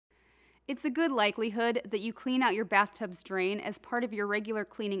It's a good likelihood that you clean out your bathtub's drain as part of your regular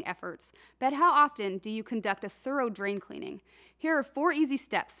cleaning efforts, but how often do you conduct a thorough drain cleaning? Here are 4 easy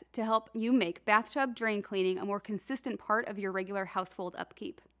steps to help you make bathtub drain cleaning a more consistent part of your regular household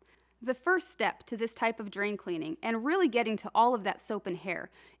upkeep. The first step to this type of drain cleaning, and really getting to all of that soap and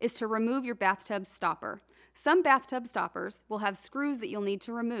hair, is to remove your bathtub stopper. Some bathtub stoppers will have screws that you'll need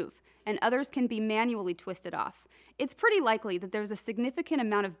to remove, and others can be manually twisted off. It's pretty likely that there's a significant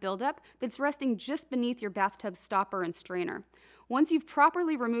amount of buildup that's resting just beneath your bathtub stopper and strainer. Once you've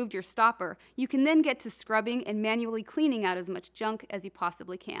properly removed your stopper, you can then get to scrubbing and manually cleaning out as much junk as you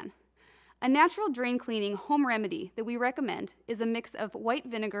possibly can. A natural drain cleaning home remedy that we recommend is a mix of white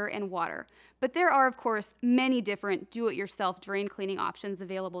vinegar and water, but there are, of course, many different do-it-yourself drain cleaning options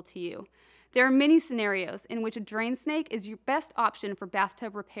available to you. There are many scenarios in which a drain snake is your best option for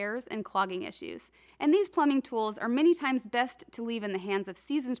bathtub repairs and clogging issues, and these plumbing tools are many times best to leave in the hands of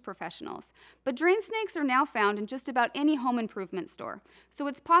seasoned professionals. But drain snakes are now found in just about any home improvement store, so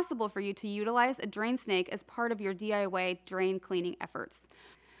it's possible for you to utilize a drain snake as part of your DIY drain cleaning efforts.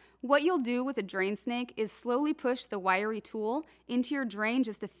 What you'll do with a drain snake is slowly push the wiry tool into your drain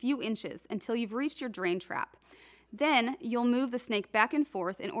just a few inches until you've reached your drain trap. Then you'll move the snake back and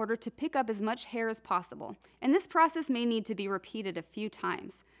forth in order to pick up as much hair as possible, and this process may need to be repeated a few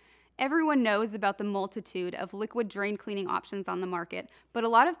times. Everyone knows about the multitude of liquid drain cleaning options on the market, but a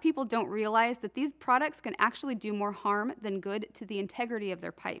lot of people don't realize that these products can actually do more harm than good to the integrity of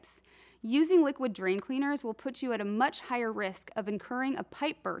their pipes. Using liquid drain cleaners will put you at a much higher risk of incurring a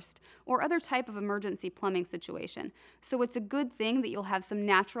pipe burst or other type of emergency plumbing situation, so it's a good thing that you'll have some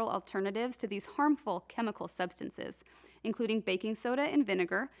natural alternatives to these harmful chemical substances, including baking soda and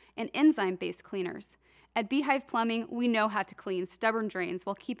vinegar and enzyme-based cleaners. At Beehive Plumbing, we know how to clean stubborn drains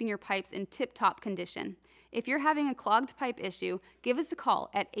while keeping your pipes in tip-top condition. If you're having a clogged pipe issue, give us a call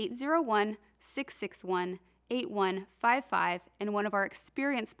at 801-661-8155 and one of our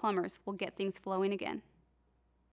experienced plumbers will get things flowing again.